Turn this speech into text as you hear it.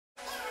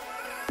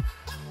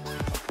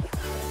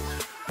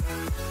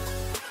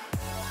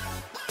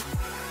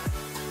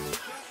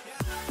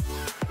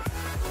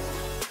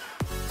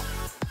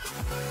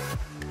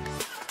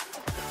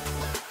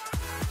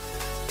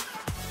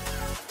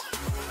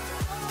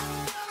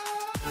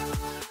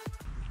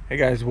Hey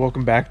guys,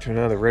 welcome back to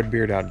another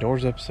Redbeard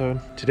Outdoors episode.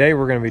 Today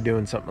we're going to be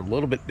doing something a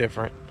little bit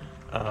different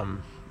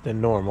than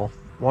normal.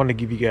 Wanted to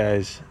give you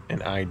guys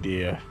an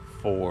idea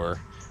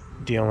for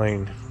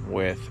dealing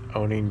with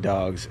owning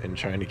dogs and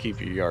trying to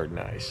keep your yard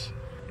nice.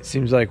 It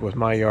seems like with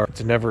my yard,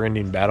 it's a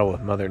never-ending battle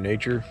with Mother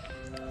Nature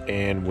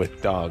and with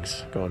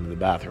dogs going to the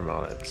bathroom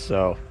on it.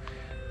 So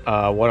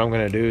what I'm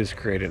going to do is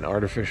create an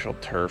artificial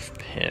turf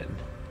pen.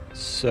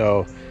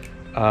 So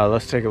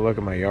let's take a look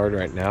at my yard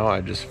right now. I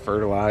just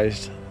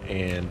fertilized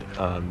and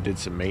did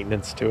some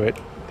maintenance to it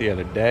the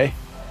other day.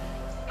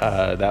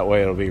 That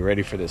way it'll be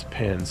ready for this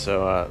pen.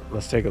 So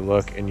let's take a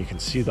look, and you can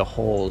see the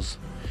holes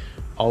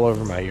all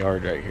over my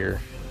yard right here.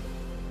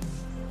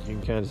 You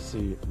can kind of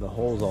see the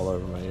holes all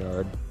over my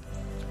yard.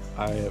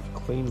 I have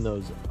cleaned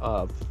those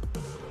up,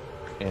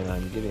 and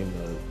I'm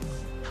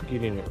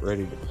getting it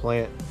ready to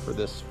plant for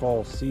this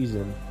fall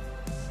season.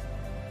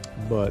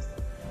 But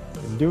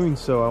in doing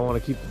so, I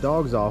want to keep the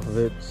dogs off of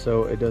it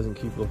so it doesn't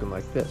keep looking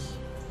like this.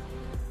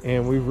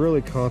 And we've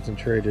really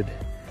concentrated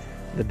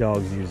the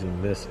dogs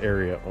using this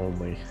area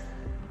only.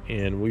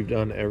 And we've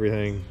done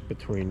everything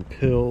between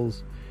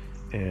pills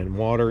and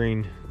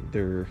watering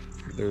their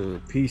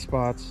pee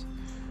spots,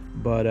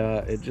 but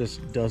it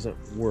just doesn't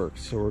work.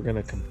 So we're going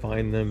to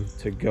confine them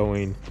to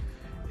going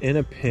in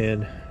a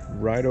pen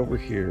right over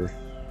here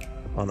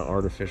on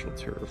artificial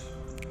turf.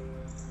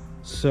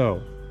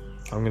 So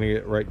I'm going to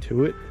get right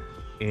to it,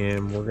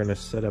 and we're going to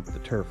set up the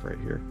turf right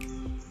here.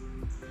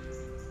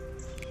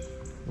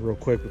 Real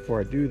quick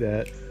before I do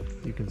that,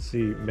 you can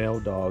see male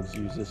dogs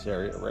use this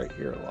area right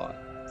here a lot,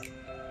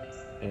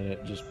 and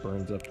it just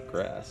burns up the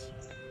grass.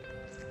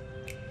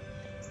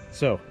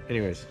 So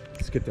anyways,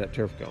 let's get that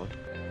turf going.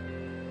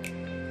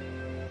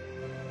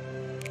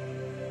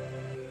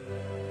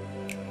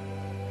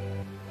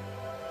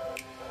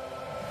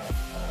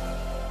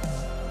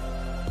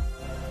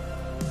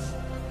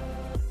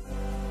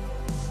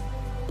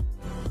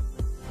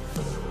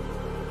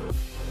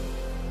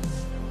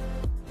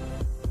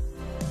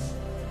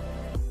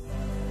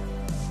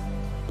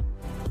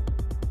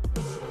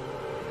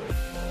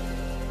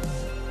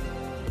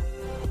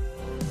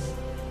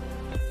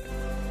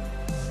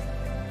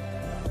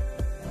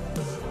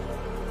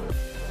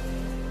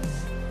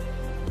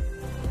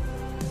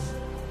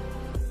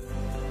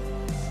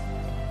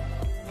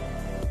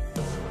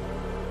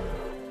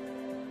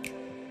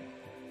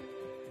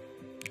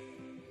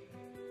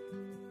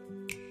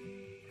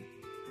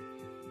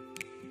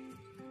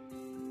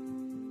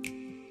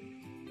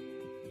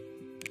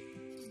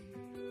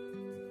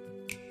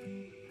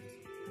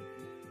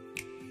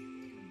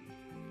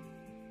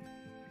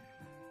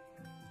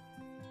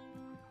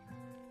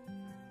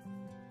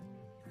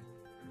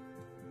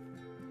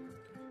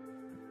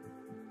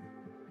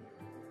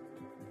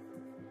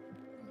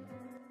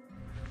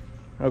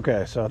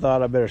 Okay, so I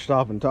thought I better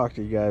stop and talk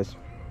to you guys.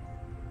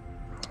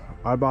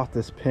 I bought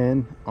this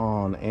pen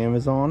on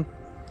Amazon,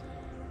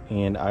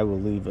 and I will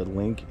leave a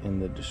link in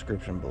the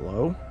description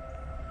below.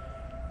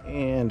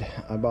 And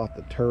I bought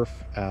the turf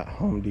at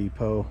Home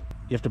Depot.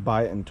 You have to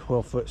buy it in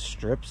 12-foot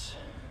strips.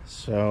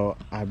 So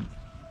I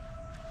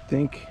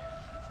think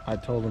I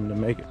told them to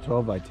make it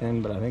 12 by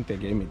 10, but I think they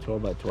gave me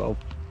 12 by 12.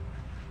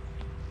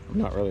 I'm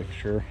not really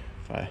sure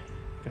if I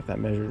got that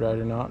measured right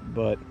or not,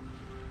 but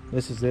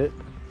this is it.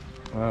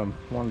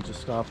 Wanted to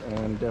stop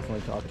and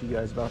definitely talk to you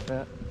guys about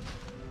that.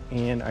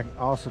 And I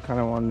also kind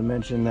of wanted to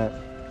mention that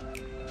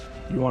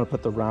you want to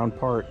put the round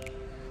part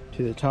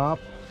to the top,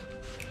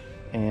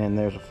 and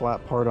there's a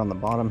flat part on the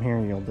bottom here,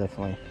 and you'll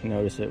definitely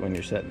notice it when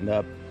you're setting it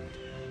up.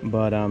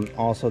 But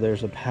also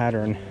there's a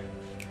pattern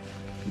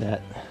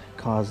that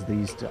causes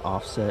these to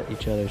offset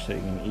each other, so you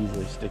can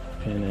easily stick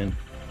the pin in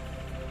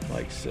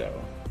like so.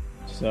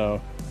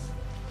 So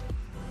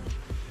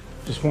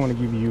just want to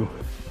give you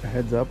a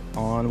heads up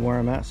on where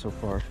I'm at so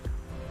far.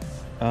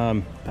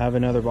 I have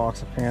another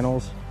box of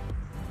panels.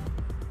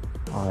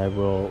 I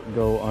will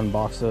go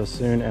unbox those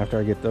soon after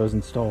I get those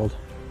installed.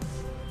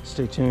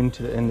 Stay tuned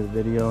to the end of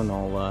the video, and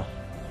I'll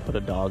put a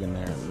dog in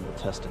there and we'll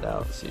test it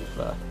out, see if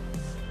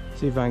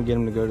I can get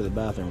them to go to the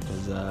bathroom,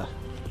 because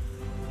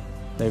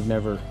they've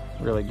never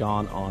really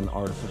gone on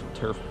artificial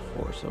turf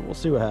before, so we'll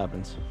see what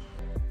happens.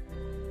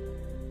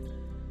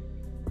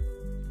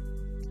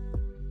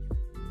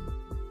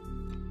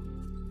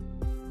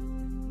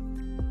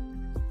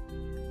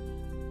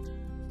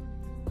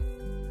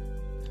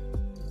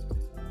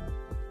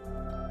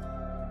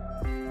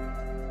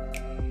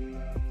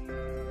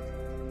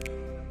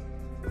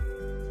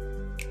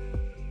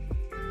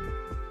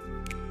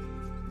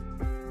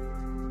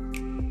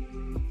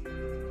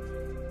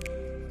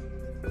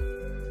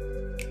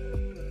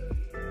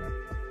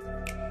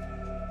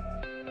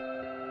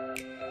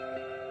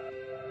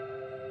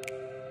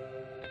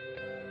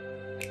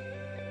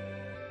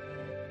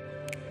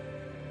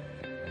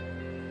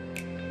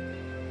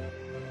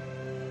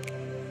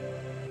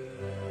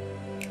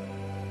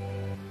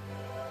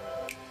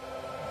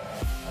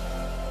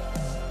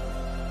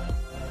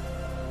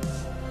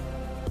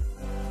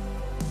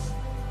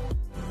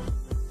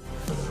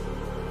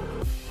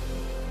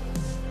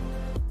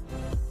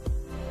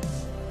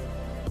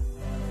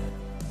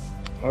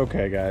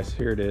 Okay guys,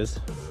 here it is.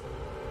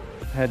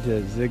 Had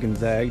to zig and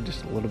zag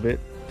just a little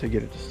bit to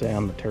get it to stay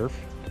on the turf,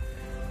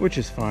 which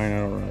is fine. I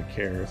don't really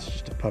care. It's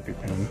just a puppy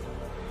pen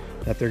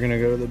that they're gonna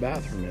go to the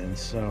bathroom in.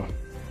 So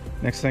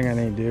next thing I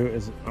need to do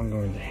is I'm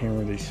going to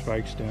hammer these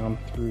spikes down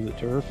through the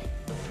turf,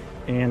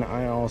 and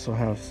I also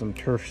have some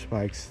turf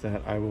spikes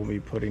that I will be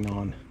putting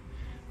on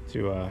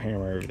to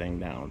hammer everything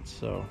down.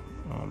 So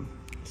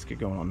let's get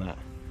going on that.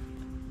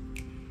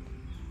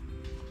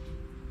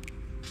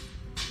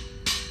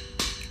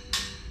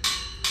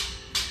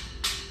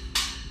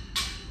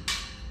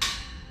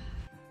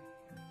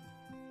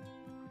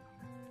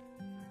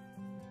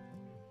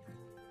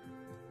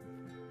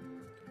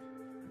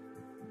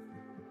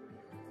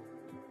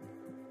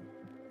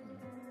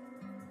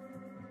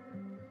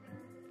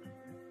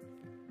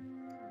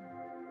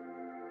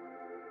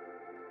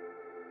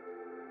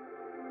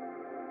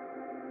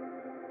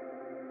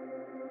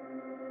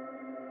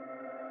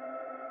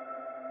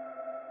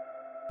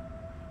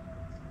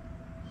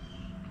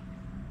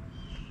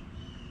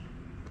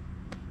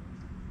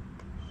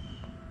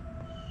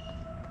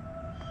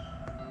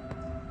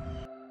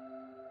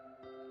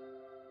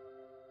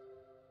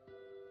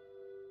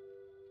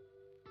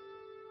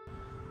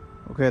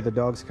 Okay, the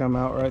dogs come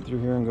out right through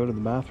here and go to the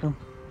bathroom.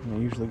 And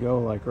they usually go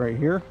like right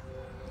here.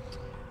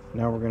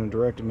 Now we're going to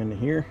direct them into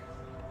here.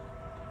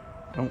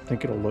 I don't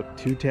think it'll look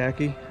too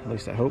tacky, at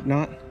least I hope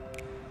not.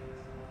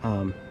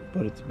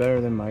 But it's better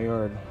than my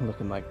yard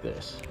looking like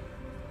this.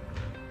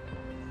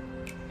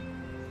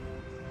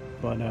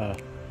 But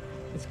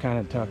it's kind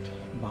of tucked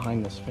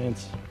behind this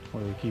fence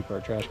where we keep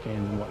our trash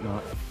cans and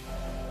whatnot.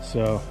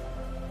 So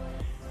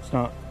it's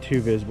not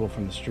too visible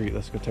from the street.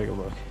 Let's go take a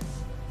look.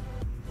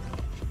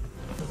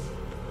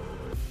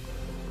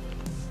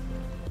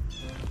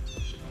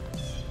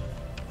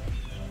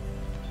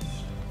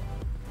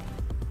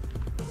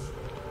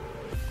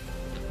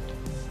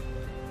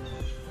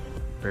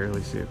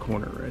 Barely see a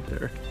corner right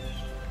there.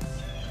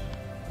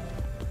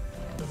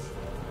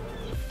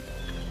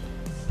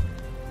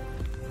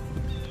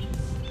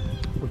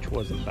 Which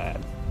wasn't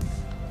bad.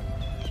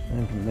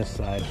 And from this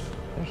side,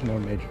 there's no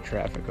major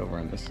traffic over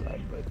on this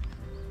side, but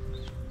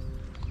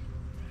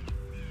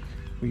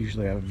we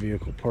usually have a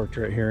vehicle parked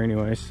right here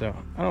anyway, so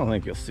I don't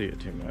think you'll see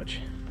it too much.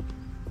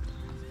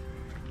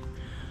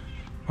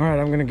 All right,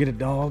 I'm gonna get a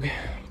dog,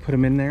 put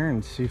him in there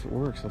and see if it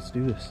works. Let's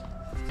do this.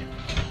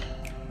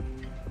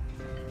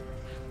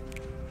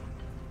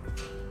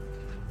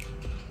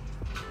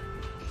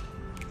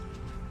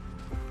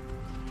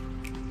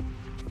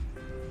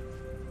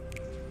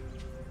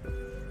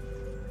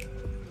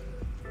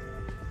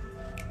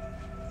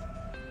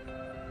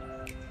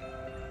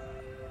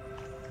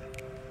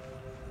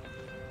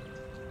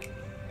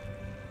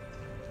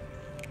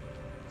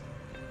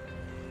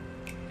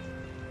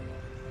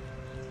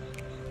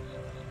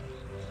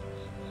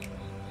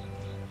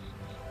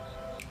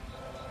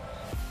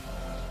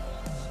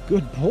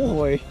 Good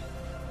boy.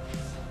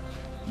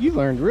 You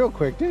learned real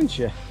quick, didn't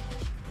you?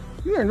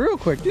 You learned real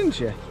quick, didn't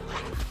you?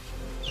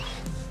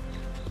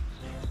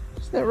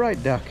 Is that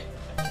right, duck?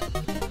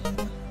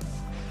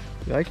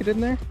 You like it in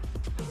there?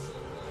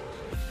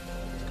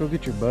 Let's go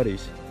get your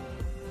buddies.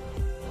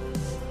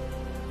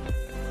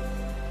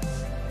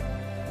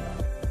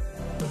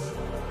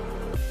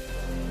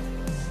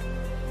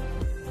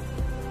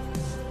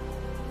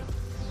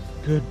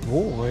 Good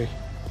boy.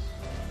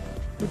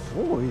 Good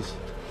boys.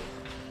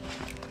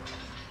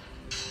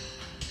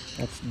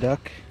 That's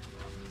Duck,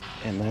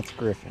 and that's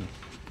Griffin.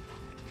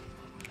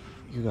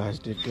 You guys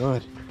did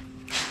good.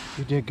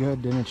 You did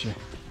good, didn't you?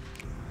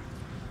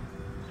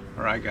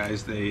 Alright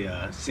guys, they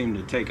seemed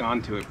to take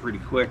on to it pretty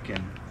quick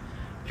and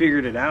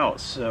figured it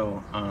out,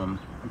 so I'm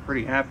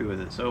pretty happy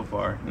with it so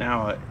far.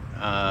 Now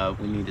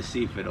we need to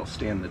see if it'll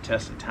stand the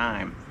test of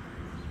time,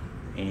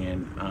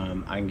 and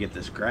I can get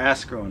this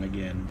grass growing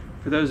again.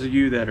 For those of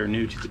you that are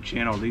new to the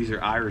channel, these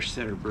are Irish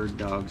setter bird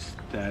dogs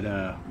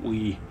that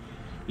we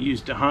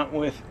used to hunt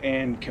with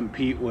and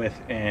compete with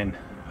in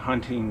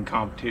hunting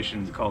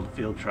competitions called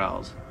field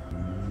trials.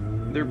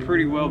 They're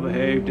pretty well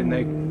behaved and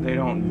they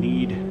don't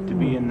need to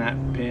be in that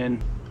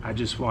pen. I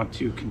just want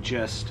to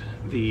congest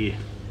the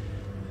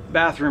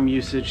bathroom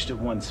usage to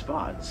one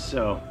spot.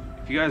 So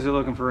if you guys are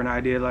looking for an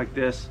idea like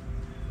this,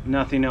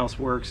 nothing else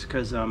works,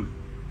 because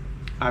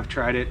I've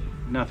tried it,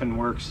 nothing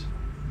works.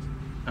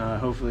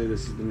 Hopefully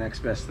this is the next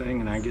best thing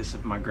and I get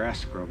some of my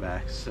grass to grow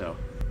back. So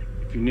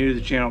if you're new to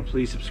the channel,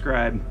 please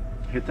subscribe.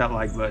 Hit that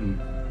like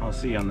button. I'll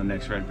see you on the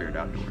next Red Beard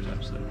Outdoors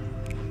episode.